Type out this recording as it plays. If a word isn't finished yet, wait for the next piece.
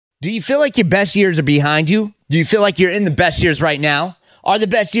Do you feel like your best years are behind you? Do you feel like you're in the best years right now? Are the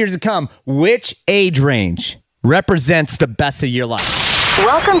best years to come? Which age range represents the best of your life?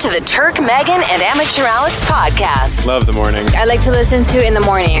 Welcome to the Turk, Megan, and Amateur Alex podcast. Love the morning. I like to listen to in the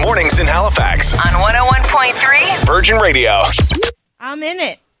morning. Mornings in Halifax. On 101.3 Virgin Radio. I'm in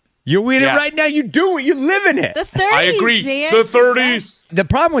it. You're in it right now. You do it. You live in it. The 30s, I agree. man. The 30s. The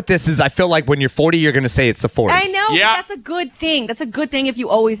problem with this is I feel like when you're 40, you're going to say it's the 40s. I know. Yeah. But that's a good thing. That's a good thing if you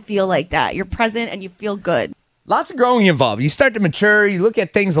always feel like that. You're present and you feel good. Lots of growing involved. You start to mature. You look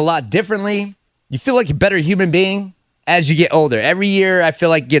at things a lot differently. You feel like a better human being as you get older. Every year, I feel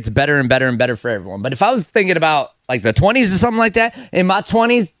like it gets better and better and better for everyone. But if I was thinking about like the 20s or something like that, in my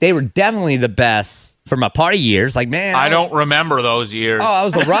 20s, they were definitely the best for my party years. Like, man. I don't remember those years. Oh, I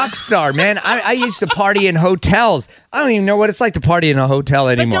was a rock star, man. I used to party in hotels. I don't even know what it's like to party in a hotel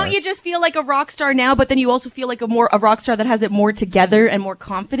anymore. But don't you just feel like a rock star now, but then you also feel like a rock star that has it more together and more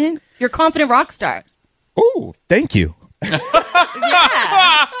confident? You're a confident rock star. Oh, thank you.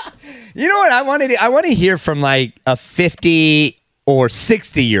 Yeah. You know what I want to hear from like a 50 or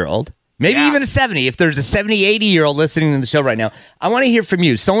 60-year-old, maybe even a 70. If there's a 70, 80-year-old listening to the show right now, I want to hear from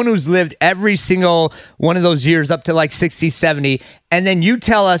you. Someone who's lived every single one of those years up to like 60, 70, and then you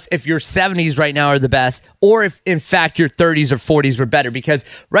tell us if your 70s right now are the best or if, in fact, your 30s or 40s were better. Because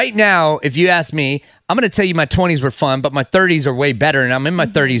right now, if you ask me, I'm going to tell you my 20s were fun, but my 30s are way better, and I'm in my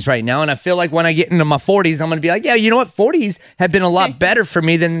 30s right now, and I feel like when I get into my 40s, I'm going to be like, yeah, you know what? 40s have been a lot better for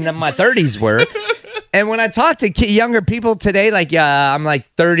me than my 30s were. And when I talk to younger people today, like, I'm like,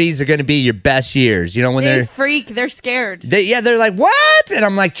 30s are going to be your best years. You know, when They freak. They're scared. they're like, what? And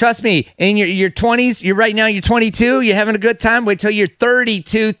I'm like, trust me, in your 20s, you're right now, you're 22, you're having a good time. Wait till you're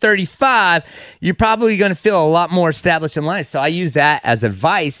 32, 35, you're probably going to feel a lot more established in life. So I use that as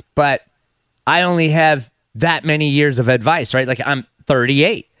advice, but I only have that many years of advice, right? Like, I'm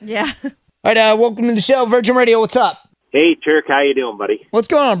 38. Yeah. All right, welcome to the show, Virgin Radio. What's up? Hey, Turk, how you doing, buddy? What's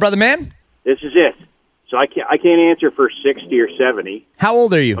going on, brother man? This is it. So I can't answer for 60 or 70, How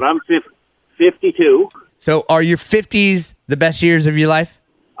old are you? but I'm 52. So are your 50s the best years of your life?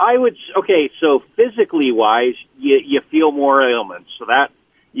 So physically wise, you feel more ailments. So that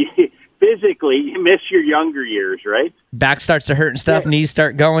physically you miss your younger years, right? Back starts to hurt and stuff, knees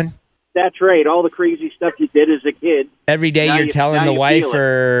start going. That's right. All the crazy stuff you did as a kid. Every day Now you're you- telling now the you wife feel it.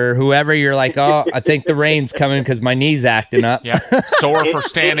 or whoever, you're like, oh, I think the rain's coming because my knee's acting up. Yeah. Sore for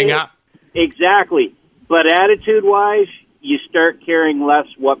standing up. Exactly. But attitude-wise, you start caring less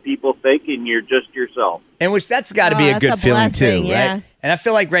what people think, and you're just yourself. And which that's got to Oh, be a that's good a feeling blessing, too, yeah. right? And I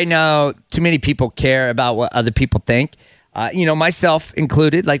feel like right now, too many people care about what other people think. Myself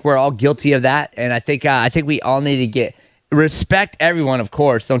included. Like, we're all guilty of that, and I think we all need to respect everyone. Of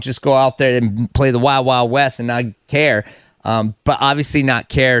course, don't just go out there and play the Wild Wild West and not care. But obviously, not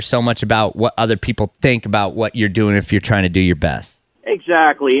care so much about what other people think about what you're doing if you're trying to do your best.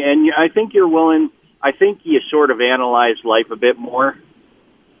 Exactly. And I think you're willing. I think you sort of analyze life a bit more.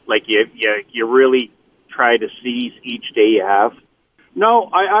 Like you really try to seize each day you have. No,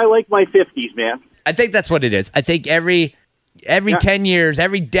 I like my 50s, man. I think that's what it is. I think every 10 years,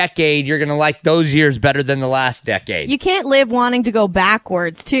 every decade, you're going to like those years better than the last decade. You can't live wanting to go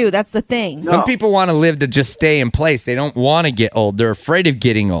backwards, too. That's the thing. Some people want to live to just stay in place. They don't want to get old. They're afraid of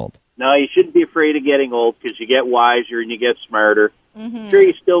getting old. No, you shouldn't be afraid of getting old because you get wiser and you get smarter. Mm-hmm. Sure,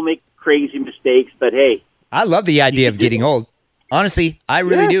 you still make crazy mistakes, but hey. I love the idea of getting old. Honestly, I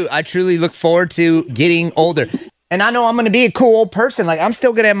really do. I truly look forward to getting older. And I know I'm going to be a cool old person. Like, I'm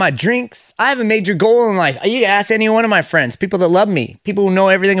still going to have my drinks. I have a major goal in life. You ask any one of my friends, people that love me, people who know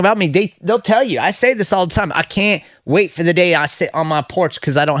everything about me, they'll tell you. I say this all the time. I can't wait for the day I sit on my porch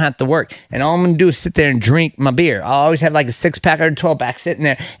because I don't have to work. And all I'm going to do is sit there and drink my beer. I'll always have like a 6-pack or a 12-pack sitting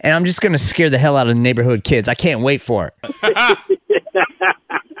there. And I'm just going to scare the hell out of the neighborhood kids. I can't wait for it.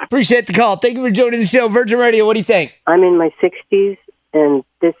 Appreciate the call. Thank you for joining the show. Virgin Radio, what do you think? I'm in my 60s, and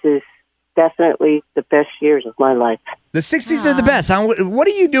this is definitely the best years of my life. The 60s are the best. What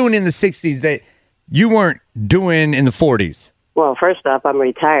are you doing in the 60s that you weren't doing in the 40s? Well, first off, I'm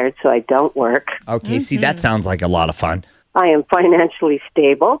retired, so I don't work. Okay, see, that sounds like a lot of fun. I am financially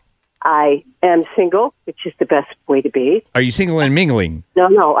stable. I am single, which is the best way to be. Are you single and mingling?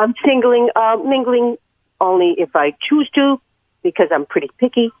 No, I'm mingling only if I choose to, because I'm pretty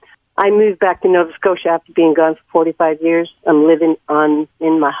picky. I moved back to Nova Scotia after being gone for 45 years. I'm living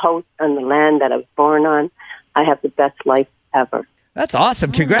in my house on the land that I was born on. I have the best life ever. That's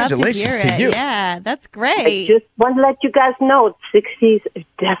awesome. Congratulations Love to hear to you. it. Yeah, that's I great. just want to let you guys know, 60s are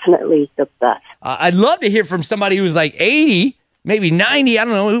definitely the best. I'd love to hear from somebody who's like 80 maybe 90. I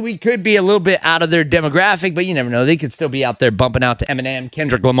don't know. We could be a little bit out of their demographic, but you never know. They could still be out there bumping out to Eminem,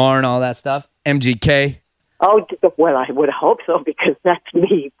 Kendrick Lamar, and all that stuff. MGK. Oh, well, I would hope so, because that's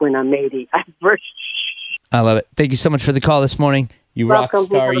me when I'm 80. I love it. Thank you so much for the call this morning. You rock Welcome.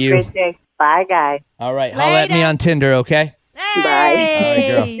 star, Have a you. great day. Bye, guys. All right. Holla at me on Tinder, okay? Hey. All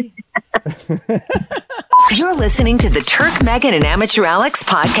right, girl. You're listening to the Turk, Megan, and Amateur Alex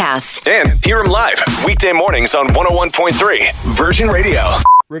podcast. And hear him live weekday mornings on 101.3 Virgin Radio.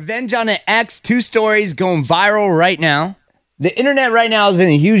 Revenge on an ex, 2 stories going viral right now. The internet right now is in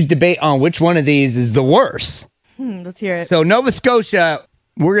a huge debate on which one of these is the worst. Let's hear it. So Nova Scotia,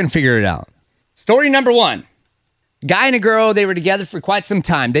 we're going to figure it out. Story number 1. Guy and a girl, they were together for quite some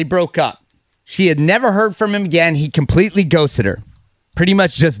time. They broke up. She had never heard from him again. He completely ghosted her. Pretty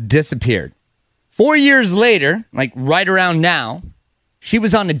much just disappeared. 4 years later, like right around now, she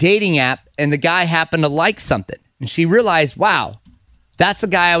was on a dating app and the guy happened to like something. And she realized, wow, that's the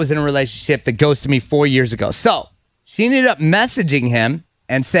guy I was in a relationship that ghosted me 4 years ago. So she ended up messaging him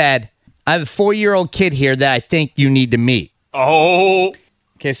and said, I have a 4-year-old kid here that I think you need to meet. Oh.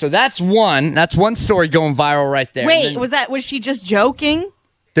 Okay, so that's one story going viral right there. Wait, And then was she just joking?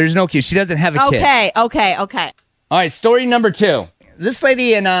 there's no kid. She doesn't have a kid. Okay. All right, story number 2. This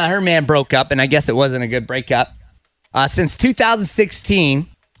lady and her man broke up, and I guess it wasn't a good breakup. Since 2016,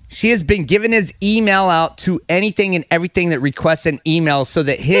 she has been giving his email out to anything and everything that requests an email so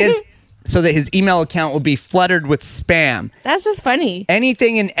that his email account will be flooded with spam. That's just funny.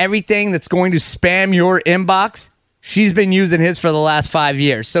 Anything and everything that's going to spam your inbox, she's been using his for the last 5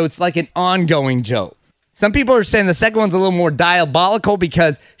 years. So it's like an ongoing joke. Some people are saying the second one's a little more diabolical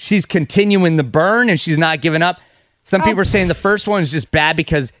because she's continuing the burn and she's not giving up. Some people are saying the first one is just bad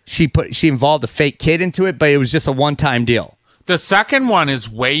because she involved a fake kid into it, but it was just a one-time deal. The second one is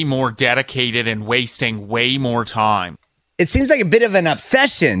way more dedicated and wasting way more time. It seems like a bit of an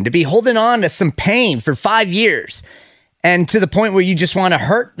obsession to be holding on to some pain for 5 years and to the point where you just want to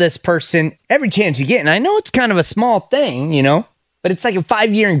hurt this person every chance you get. And I know it's kind of a small thing, you know, but it's like a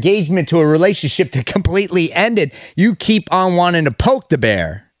 5-year engagement to a relationship that completely ended. You keep on wanting to poke the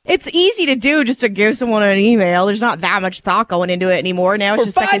bear. It's easy to do just to give someone an email. There's not that much thought going into it anymore. Now it's For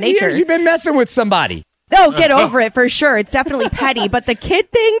just second 5 years, nature. you've been messing with somebody. Oh, get over it for sure. It's definitely petty, but the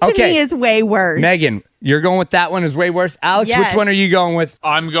kid thing to me is way worse. Megan, you're going with that one is way worse. Alex, Yes. which one are you going with?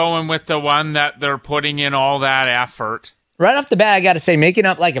 I'm going with the one that they're putting in all that effort. Right off the bat, I got to say, making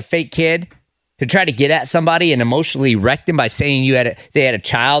up like a fake kid to try to get at somebody and emotionally wreck them by saying they had a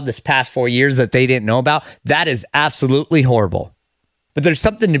child this past 4 years that they didn't know about, that is absolutely horrible. But there's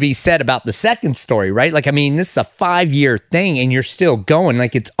something to be said about the second story, right? Like, I mean, this is a 5-year thing and you're still going,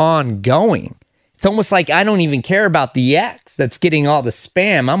 like it's ongoing. It's almost like I don't even care about the ex that's getting all the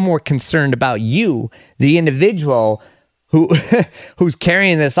spam. I'm more concerned about you, the individual who's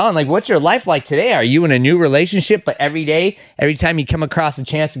carrying this on. Like, what's your life like today? Are you in a new relationship, but every day, every time you come across a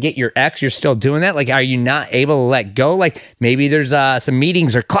chance to get your ex, you're still doing that? Like, are you not able to let go? Like, maybe there's some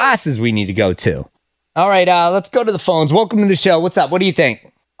meetings or classes we need to go to. All right, let's go to the phones. Welcome to the show. What's up? What do you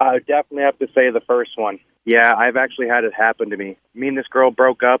think? I would definitely have to say the first one. Yeah, I've actually had it happen to me. Me and this girl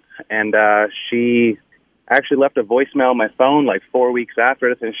broke up, and she actually left a voicemail on my phone like 4 weeks after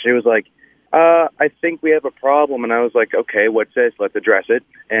this, and she was like, I think we have a problem. And I was like, okay, what's this? Let's address it.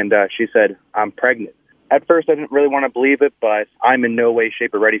 And she said, I'm pregnant. At first, I didn't really want to believe it, but I'm in no way,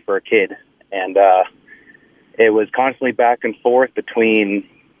 shape, or ready for a kid. And it was constantly back and forth between,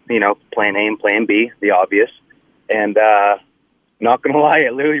 you know, plan A and plan B, the obvious. And not going to lie,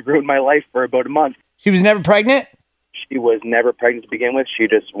 it literally ruined my life for about a month. She was never pregnant? She was never pregnant to begin with. She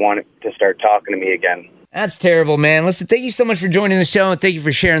just wanted to start talking to me again. That's terrible, man. Listen, thank you so much for joining the show, and thank you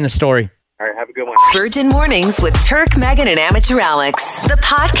for sharing the story. All right, have a good one. Virgin Mornings with Turk, Megan, and Amateur Alex. The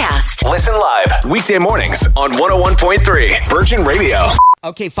podcast. Listen live weekday mornings on 101.3 Virgin Radio.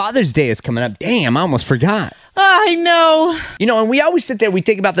 Okay, Father's Day is coming up. Damn, I almost forgot. I know. You know, and we always sit there, we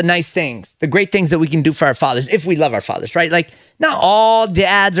think about the nice things, the great things that we can do for our fathers, if we love our fathers, right? Like, not all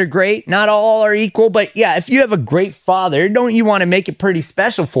dads are great, not all are equal, but yeah, if you have a great father, don't you want to make it pretty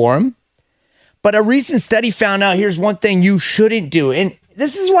special for him? But a recent study found out, here's one thing you shouldn't do. And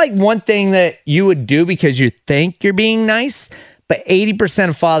this is like one thing that you would do because you think you're being nice, but 80%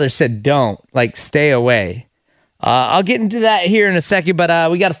 of fathers said don't, like stay away. I'll get into that here in a second, but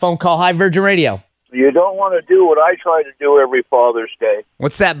we got a phone call. Hi, Virgin Radio. You don't want to do what I try to do every Father's Day.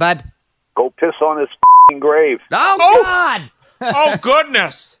 What's that, bud? Go piss on his grave. Oh, God! Oh,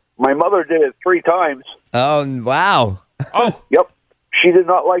 goodness! My mother did it 3 times. Oh, wow. Oh. Yep. She did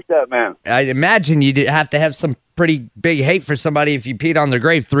not like that man. I'd imagine you'd have to have some pretty big hate for somebody if you peed on their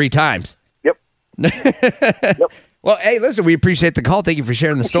grave 3 times. Yep. Yep. Well, hey, listen, we appreciate the call. Thank you for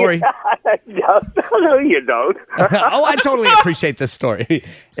sharing the story. No, you don't. Oh, I totally appreciate this story.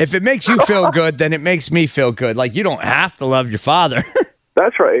 If it makes you feel good, then it makes me feel good. Like, you don't have to love your father.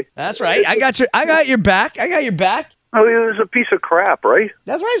 That's right. That's right. I got your back. I got your back. Oh, he was a piece of crap, right?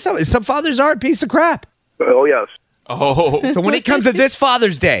 That's right. Some fathers are a piece of crap. Oh, yes. Oh. So when it comes to this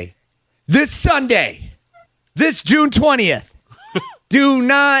Father's Day, this Sunday, this June 20th, do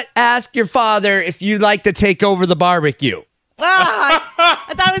not ask your father if you'd like to take over the barbecue. I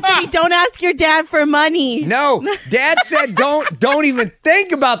thought it was going to be don't ask your dad for money. No, Dad said don't even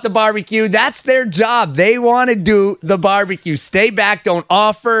think about the barbecue. That's their job. They want to do the barbecue. Stay back. Don't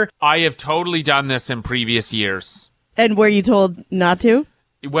offer. I have totally done this in previous years. And were you told not to?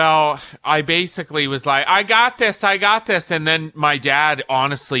 Well, I basically was like, I got this. And then my dad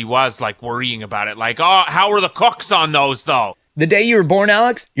honestly was like worrying about it. Like, oh, how are the cooks on those though? The day you were born,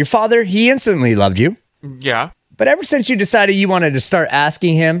 Alex, your father, he instantly loved you. Yeah. But ever since you decided you wanted to start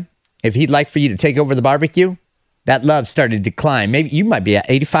asking him if he'd like for you to take over the barbecue, that love started to decline. Maybe you might be at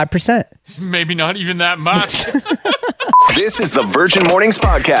 85%. Maybe not even that much. This is the Virgin Mornings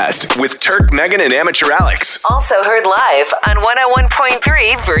Podcast with Turk, Megan, and Amateur Alex. Also heard live on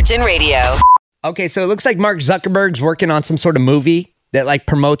 101.3 Virgin Radio. Okay, so it looks like Mark Zuckerberg's working on some sort of movie that like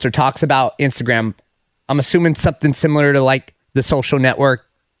promotes or talks about Instagram. I'm assuming something similar to like The Social Network,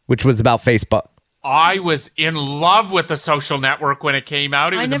 which was about Facebook. I was in love with The Social Network when it came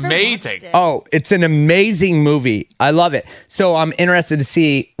out. It was amazing. Oh, it's an amazing movie. I love it. So I'm interested to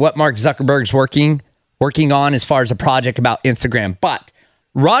see what Mark Zuckerberg's working on as far as a project about Instagram. But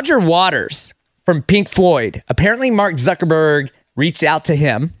Roger Waters from Pink Floyd, apparently Mark Zuckerberg reached out to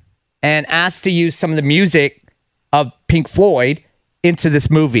him and asked to use some of the music of Pink Floyd into this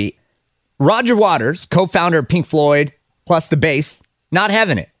movie. Roger Waters, co-founder of Pink Floyd, plus the bass, not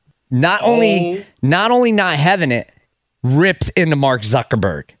having it. Not only not having it, rips into Mark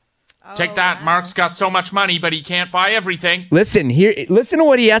Zuckerberg. Take that. Mark's got so much money, but he can't buy everything. Listen to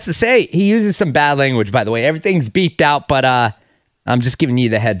what he has to say. He uses some bad language, by the way. Everything's beeped out, but I'm just giving you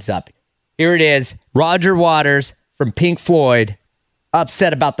the heads up. Here it is. Roger Waters from Pink Floyd,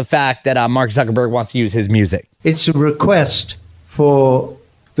 upset about the fact that Mark Zuckerberg wants to use his music. It's a request for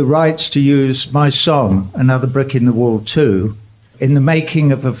the rights to use my song, Another Brick in the Wall 2, in the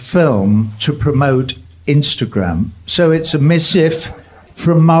making of a film to promote Instagram. So it's a missive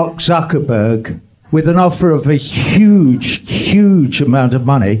from Mark Zuckerberg with an offer of a huge, huge amount of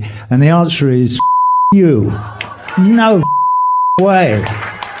money. And the answer is, you. No way.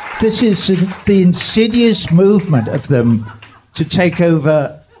 This is the insidious movement of them to take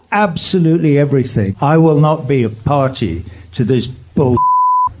over absolutely everything. I will not be a party to this bull,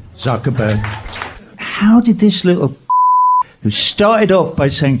 Zuckerberg. How did this little who started off by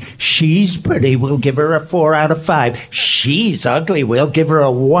saying, she's pretty, we'll give her a 4 out of 5. She's ugly, we'll give her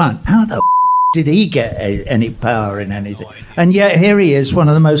a 1. How the did he get any power in anything? And yet here he is, one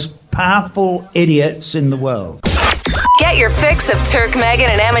of the most powerful idiots in the world. Get your fix of Turk, Megan,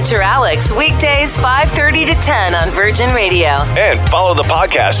 and Amateur Alex weekdays 5:30 to 10 on Virgin Radio. And follow the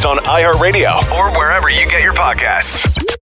podcast on iHeartRadio or wherever you get your podcasts.